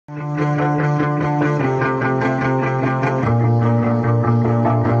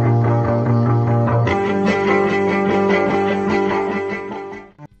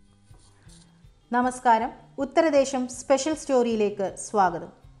നമസ്കാരം. ഉത്തരദേശം സ്പെഷ്യൽ സ്റ്റോറിയിലേക്ക് സ്വാഗതം.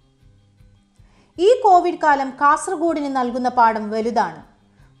 ഈ കോവിഡ് കാലം കാസർഗോഡിന് നൽകുന്ന പാഠം വലുതാണ്.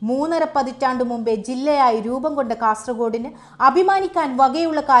 3.5 പതിറ്റാണ്ട് മുമ്പേ ജില്ലയായി രൂപം കൊണ്ട കാസർഗോഡിന് അഭിമാനിക്കാൻ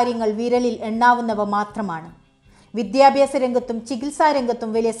വകയുള്ള കാര്യങ്ങൾ വിരലിൽ എണ്ണാവുന്നവ മാത്രമാണ്. വിദ്യാഭ്യാസ രംഗത്തും ചികിത്സാ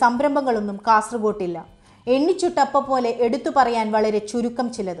രംഗത്തും വലിയ സംരംഭങ്ങളൊന്നും കാസർഗോട്ടില്ല. എണ്ണിച്ചുട്ടപ്പ പോലെ എടുത്തു പറയാൻ വളരെ ചുരുക്കം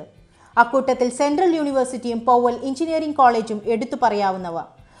ചിലത്. അക്കൂട്ടത്തിൽ സെൻട്രൽ യൂണിവേഴ്സിറ്റിയും പൗവൽ എഞ്ചിനീയറിംഗ് കോളേജും എടുത്തു പറയാവുന്നവ.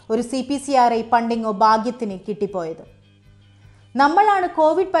 ഒരു CPCRI ഫണ്ടിങ്ങോ ഭാഗ്യത്തിന് കിട്ടിപ്പോയത്. നമ്മളാണ്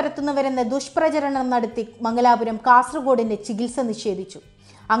കോവിഡ് പരത്തുന്നവരെന്ന ദുഷ്പ്രചരണം നടത്തി മംഗലാപുരം കാസർഗോഡിന്റെ ചികിത്സ നിഷേധിച്ചു.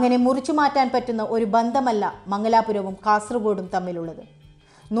 അങ്ങനെ മുറിച്ചു മാറ്റാൻ പറ്റുന്ന ഒരു ബന്ധമല്ല മംഗലാപുരവും കാസർഗോഡും തമ്മിലുള്ളത്.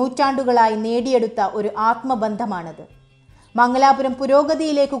 നൂറ്റാണ്ടുകളായി നേടിയെടുത്ത ഒരു ആത്മബന്ധമാണത്. മംഗലാപുരം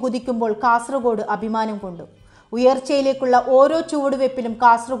പുരോഗതിയിലേക്ക് കുതിക്കുമ്പോൾ കാസർഗോഡ് അഭിമാനം കൊണ്ടു. ഉയർച്ചയിലേക്കുള്ള ഓരോ ചുവടുവെപ്പിലും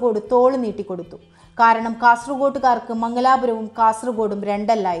കാസർഗോഡ് തോള് നീട്ടിക്കൊടുത്തു. കാരണം കാസർഗോട്ടുകാർക്ക് മംഗലാപുരവും കാസർഗോഡും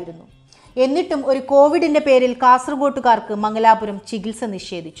രണ്ടല്ലായിരുന്നു. എന്നിട്ടും ഒരു കോവിഡിന്റെ പേരിൽ കാസർഗോട്ടുകാർക്ക് മംഗലാപുരം ചികിത്സ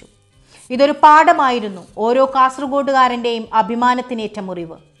നിഷേധിച്ചു. ഇതൊരു പാഠമായിരുന്നു, ഓരോ കാസർഗോട്ടുകാരൻ്റെയും അഭിമാനത്തിനേറ്റ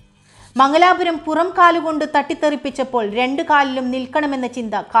മുറിവ്. മംഗലാപുരം പുറം കാലുകൊണ്ട് തട്ടിത്തെറിപ്പിച്ചപ്പോൾ 2 കാലിലും നിൽക്കണമെന്ന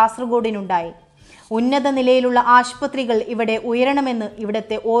ചിന്ത കാസർഗോഡിനുണ്ടായി. ഉന്നത നിലയിലുള്ള ആശുപത്രികൾ ഇവിടെ ഉയരണമെന്ന്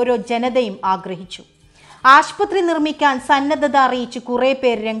ഇവിടുത്തെ ഓരോ ജനതയും ആഗ്രഹിച്ചു. ആശുപത്രി നിർമ്മിക്കാൻ സന്നദ്ധത അറിയിച്ച് കുറേ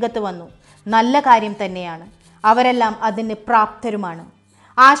പേർ രംഗത്ത് വന്നു. നല്ല കാര്യം തന്നെയാണ്. അവരെല്ലാം അതിന് പ്രാപ്തരുമാണ്.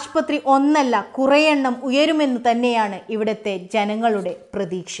 ആശുപത്രി ഒന്നല്ല, കുറേ എണ്ണം ഉയരുമെന്ന് തന്നെയാണ് ഇവിടുത്തെ ജനങ്ങളുടെ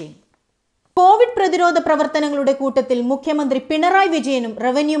പ്രതീക്ഷയും. കോവിഡ് പ്രതിരോധ പ്രവർത്തനങ്ങളുടെ കൂട്ടത്തിൽ മുഖ്യമന്ത്രി പിണറായി വിജയനും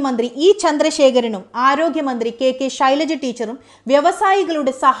റവന്യൂ മന്ത്രി E. ചന്ദ്രശേഖരനും ആരോഗ്യമന്ത്രി KK ശൈലജ ടീച്ചറും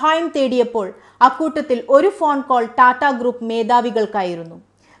വ്യവസായികളുടെ സഹായം തേടിയപ്പോൾ അക്കൂട്ടത്തിൽ ഒരു ഫോൺ കോൾ ടാറ്റ ഗ്രൂപ്പ് മേധാവികൾക്കായിരുന്നു.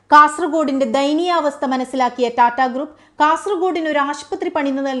 കാസർഗോഡിന്റെ ദയനീയാവസ്ഥ മനസ്സിലാക്കിയ ടാറ്റ ഗ്രൂപ്പ് കാസർഗോഡിന് ഒരു ആശുപത്രി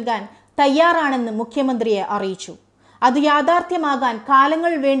പണിതു നൽകാൻ തയ്യാറാണെന്ന് മുഖ്യമന്ത്രിയെ അറിയിച്ചു. അത് യാഥാർത്ഥ്യമാകാൻ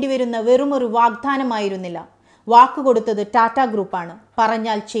കാലങ്ങൾ വേണ്ടിവരുന്ന വെറുമൊരു വാഗ്ദാനമായിരുന്നില്ല. വാക്കുകൊടുത്തത് ടാറ്റ ഗ്രൂപ്പാണ്,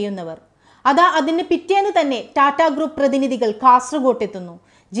 പറഞ്ഞാൽ ചെയ്യുന്നവർ. അതിന് പിറ്റേന്ന് തന്നെ ടാറ്റ ഗ്രൂപ്പ് പ്രതിനിധികൾ കാസർഗോട്ടെത്തുന്നു.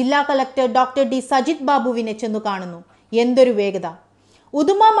 ജില്ലാ കളക്ടർ ഡോക്ടർ D. സജിത് ബാബുവിനെ ചെന്നു കാണുന്നു. എന്തൊരു വേഗത!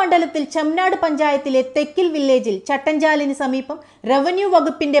 ഉദുമ മണ്ഡലത്തിൽ ചെമ്മനാട് പഞ്ചായത്തിലെ തെക്കിൽ വില്ലേജിൽ ചട്ടഞ്ചാലിന് സമീപം റവന്യൂ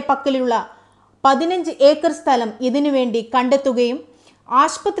വകുപ്പിന്റെ പക്കലുള്ള 15 ഏക്കർ സ്ഥലം ഇതിനുവേണ്ടി കണ്ടെത്തുകയും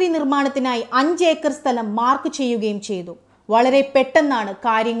ആശുപത്രി നിർമ്മാണത്തിനായി 5 ഏക്കർ സ്ഥലം മാർക്ക് ചെയ്യുകയും ചെയ്തു. വളരെ പെട്ടെന്നാണ്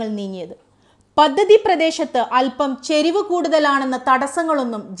കാര്യങ്ങൾ നീങ്ങിയത്. പദ്ധതി പ്രദേശത്ത് അല്പം ചെരിവ് കൂടുതലാണെന്ന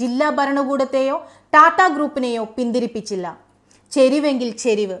തടസ്സങ്ങളൊന്നും ജില്ലാ ഭരണകൂടത്തെയോ ടാറ്റ ഗ്രൂപ്പിനെയോ പിന്തിരിപ്പിച്ചില്ല. ചെരിവെങ്കിൽ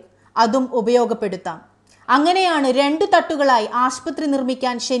ചെരിവ്, അതും ഉപയോഗപ്പെടുത്താം. അങ്ങനെയാണ് 2 തട്ടുകളായി ആശുപത്രി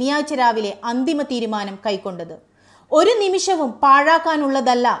നിർമ്മിക്കാൻ ശനിയാഴ്ച രാവിലെ അന്തിമ തീരുമാനം കൈക്കൊണ്ടത്. ഒരു നിമിഷവും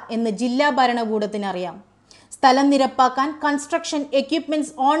പാഴാക്കാനുള്ളതല്ല എന്ന് ജില്ലാ ഭരണകൂടത്തിനറിയാം. സ്ഥലം നിരപ്പാക്കാൻ കൺസ്ട്രക്ഷൻ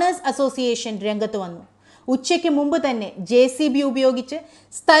എക്യുപ്മെന്റ്സ് ഓണേഴ്സ് അസോസിയേഷൻ രംഗത്ത് വന്നു. ഉച്ചയ്ക്ക് മുമ്പ് തന്നെ JCB ഉപയോഗിച്ച്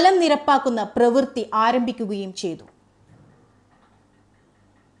സ്ഥലം നിരപ്പാക്കുന്ന പ്രവൃത്തി ആരംഭിക്കുകയും ചെയ്തു.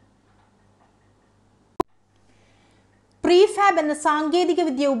 പ്രീഫാബ് എന്ന സാങ്കേതിക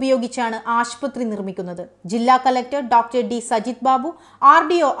വിദ്യ ഉപയോഗിച്ചാണ് ആശുപത്രി നിർമ്മിക്കുന്നത്. ജില്ലാ collector doctor D. Sajith Babu,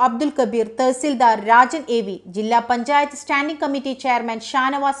 RDO Abdul Kabir, tahsildar Rajan AV, ജില്ലാ panchayat standing committee chairman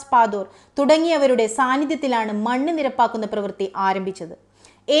Shanavas Padoor തുടങ്ങിയവരുടെ സാന്നിധ്യത്തിലാണ് മണ്ണ് നിരപ്പാക്കുന്ന പ്രവൃത്തി ആരംഭിച്ചത്.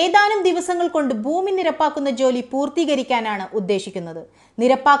 ഏതാനും ദിവസങ്ങൾ കൊണ്ട് ഭൂമി നിരപ്പാക്കുന്ന ജോലി പൂർത്തീകരിക്കാനാണ് ഉദ്ദേശിക്കുന്നത്.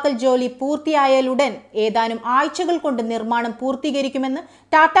 നിരപ്പാക്കൽ ജോലി പൂർത്തിയായാലുടൻ ഏതാനും ആഴ്ചകൾ കൊണ്ട് നിർമ്മാണം പൂർത്തീകരിക്കുമെന്ന്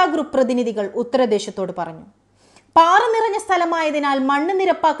ടാറ്റ ഗ്രൂപ്പ് പ്രതിനിധികൾ ഉത്തരദേശത്തോട് പറഞ്ഞു. പാറ നിറഞ്ഞ സ്ഥലമായതിനാൽ മണ്ണ്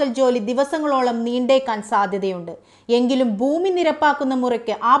നിരപ്പാക്കൽ ജോലി ദിവസങ്ങളോളം നീണ്ടേക്കാൻ സാധ്യതയുണ്ട്. എങ്കിലും ഭൂമി നിരപ്പാക്കുന്ന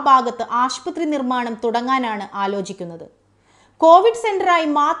മുറയ്ക്ക് ആ ഭാഗത്ത് ആശുപത്രി നിർമ്മാണം തുടങ്ങാനാണ് ആലോചിക്കുന്നത്. കോവിഡ് സെന്ററായി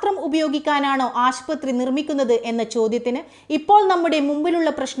മാത്രം ഉപയോഗിക്കാനാണോ ആശുപത്രി നിർമ്മിക്കുന്നത് എന്ന ചോദ്യത്തിന് ഇപ്പോൾ നമ്മുടെ മുമ്പിലുള്ള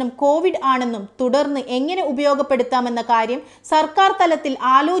പ്രശ്നം കോവിഡ് ആണെന്നും തുടർന്ന് എങ്ങനെ ഉപയോഗപ്പെടുത്താമെന്ന കാര്യം സർക്കാർ തലത്തിൽ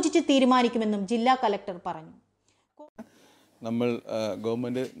ആലോചിച്ച് തീരുമാനിക്കുമെന്നും ജില്ലാ കളക്ടർ പറഞ്ഞു. നമ്മൾ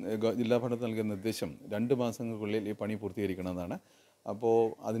ഗവൺമെൻറ് ജില്ലാ ഭരണത്തിൽ നൽകിയ നിർദ്ദേശം 2 മാസങ്ങൾക്കുള്ളിൽ ഈ പണി പൂർത്തീകരിക്കണമെന്നാണ്. അപ്പോൾ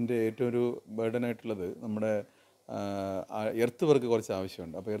അതിൻ്റെ ഏറ്റവും ഒരു ബേർഡനായിട്ടുള്ളത് നമ്മുടെ എർത്ത് വർക്ക് കുറച്ച്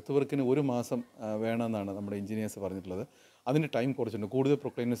ആവശ്യമുണ്ട്. അപ്പോൾ എർത്ത് വർക്കിന് 1 മാസം വേണമെന്നാണ് നമ്മുടെ എഞ്ചിനീയേഴ്സ് പറഞ്ഞിട്ടുള്ളത്. അതിന് ടൈം കുറച്ചിട്ടുണ്ട്. കൂടുതൽ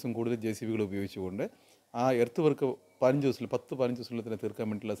പ്രൊക്ലൈനേഴ്സും കൂടുതൽ JCBകൾ ഉപയോഗിച്ചുകൊണ്ട് ആ എർത്ത് വർക്ക് 15 ദിവസത്തിൽ 10-15 ദിവസത്തിൽ തന്നെ തീർക്കാൻ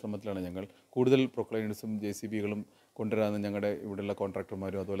വേണ്ടിയിട്ടുള്ള ശ്രമത്തിലാണ് ഞങ്ങൾ. കൂടുതൽ പ്രൊക്ലൈനേഴ്സും JCBകളും കൊണ്ടുവരാമെന്ന് ഞങ്ങളുടെ ഇവിടെയുള്ള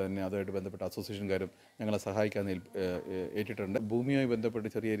കോൺട്രാക്ടർമാരും അതുപോലെ തന്നെ അതുമായിട്ട് ബന്ധപ്പെട്ട അസോസിയേഷൻകാരും ഞങ്ങളെ സഹായിക്കാൻ ഏറ്റിട്ടുണ്ട്. ഭൂമിയുമായി ബന്ധപ്പെട്ട്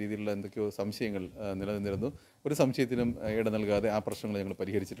ചെറിയ രീതിയിലുള്ള എന്തൊക്കെയോ സംശയങ്ങൾ നിലനിന്നിരുന്നു. ഒരു സംശയത്തിനും ഇട നൽകാതെ ആ പ്രശ്നങ്ങൾ ഞങ്ങൾ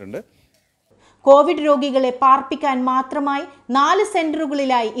പരിഹരിച്ചിട്ടുണ്ട്. കോവിഡ് രോഗികളെ പാർപ്പിക്കാൻ മാത്രമായി 4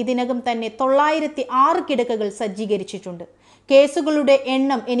 സെന്ററുകളിലായി ഇതിനകം തന്നെ 906 കിടക്കകൾ സജ്ജീകരിച്ചിട്ടുണ്ട്. കേസുകളുടെ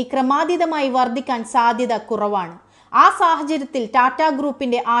എണ്ണം ഇനി ക്രമാതീതമായി വർദ്ധിക്കാൻ സാധ്യത കുറവാണ്. ആ സാഹചര്യത്തിൽ ടാറ്റ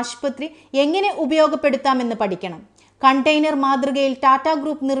ഗ്രൂപ്പിന്റെ ആശുപത്രി എങ്ങനെ ഉപയോഗപ്പെടുത്താമെന്ന് പഠിക്കണം. കണ്ടെയ്നർ മാതൃകയിൽ ടാറ്റ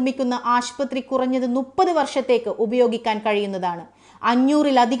ഗ്രൂപ്പ് നിർമ്മിക്കുന്ന ആശുപത്രി കുറഞ്ഞത് 30 വർഷത്തേക്ക് ഉപയോഗിക്കാൻ കഴിയുന്നതാണ്.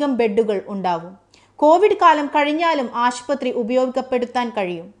 500-ലധികം ബെഡുകൾ ഉണ്ടാവും. കോവിഡ് കാലം കഴിഞ്ഞാലും ആശുപത്രി ഉപയോഗപ്പെടുത്താൻ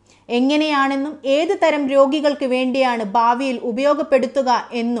കഴിയും. എങ്ങനെയാണെന്നും ഏത് തരം രോഗികൾക്ക് വേണ്ടിയാണ് ഭാവിയിൽ ഉപയോഗപ്പെടുത്തുക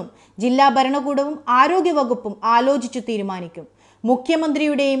എന്നും ജില്ലാ ഭരണകൂടവും ആരോഗ്യവകുപ്പും ആലോചിച്ചു തീരുമാനിക്കും.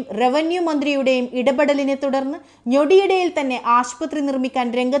 മുഖ്യമന്ത്രിയുടെയും റവന്യൂ മന്ത്രിയുടെയും ഇടപെടലിനെ തുടർന്ന് ഞൊടിയിടയിൽ തന്നെ ആശുപത്രി നിർമ്മിക്കാൻ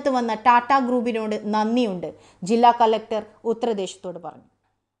രംഗത്ത് വന്ന ടാറ്റ ഗ്രൂപ്പിനോട് നന്ദിയുണ്ട്, ജില്ലാ കളക്ടർ ഉത്തരദേശത്തോട് പറഞ്ഞു.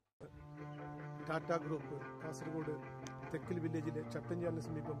 ടാറ്റ ഗ്രൂപ്പ് കാസർഗോഡ് തെക്കൽ വില്ലേജിലെ ചട്ടഞ്ചാലിന്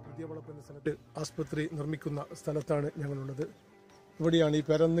സമീപം പുതിയ വളപ്പ് എന്ന സ്ഥലത്ത് ആശുപത്രി നിർമ്മിക്കുന്ന സ്ഥലത്താണ് ഞങ്ങളുള്ളത്. ഇവിടെയാണ് ഈ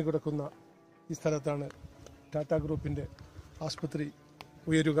പരന്നു കിടക്കുന്ന ഈ സ്ഥലത്താണ് ടാറ്റ ഗ്രൂപ്പിന്റെ ആശുപത്രി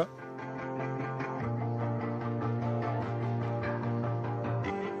ഉയരുക.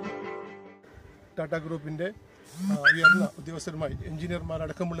 ടാറ്റ ഗ്രൂപ്പിന്റെ ഉയർന്ന ഉദ്യോഗസ്ഥരുമായി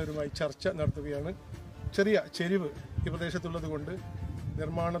എഞ്ചിനീയർമാരടക്കമുള്ളവരുമായി ചർച്ച നടത്തുകയാണ്. ചെറിയ ചെരിവ് ഈ പ്രദേശത്തുള്ളത് കൊണ്ട്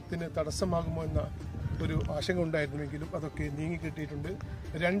നിർമ്മാണത്തിന് തടസ്സമാകുമോ എന്ന ഒരു ആശങ്ക ഉണ്ടായിരുന്നുവെങ്കിലും അതൊക്കെ നീങ്ങിക്കിട്ടിയിട്ടുണ്ട്.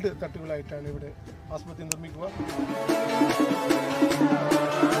 2 തട്ടുകളായിട്ടാണ് ഇവിടെ ആശുപത്രി നിർമ്മിക്കുക.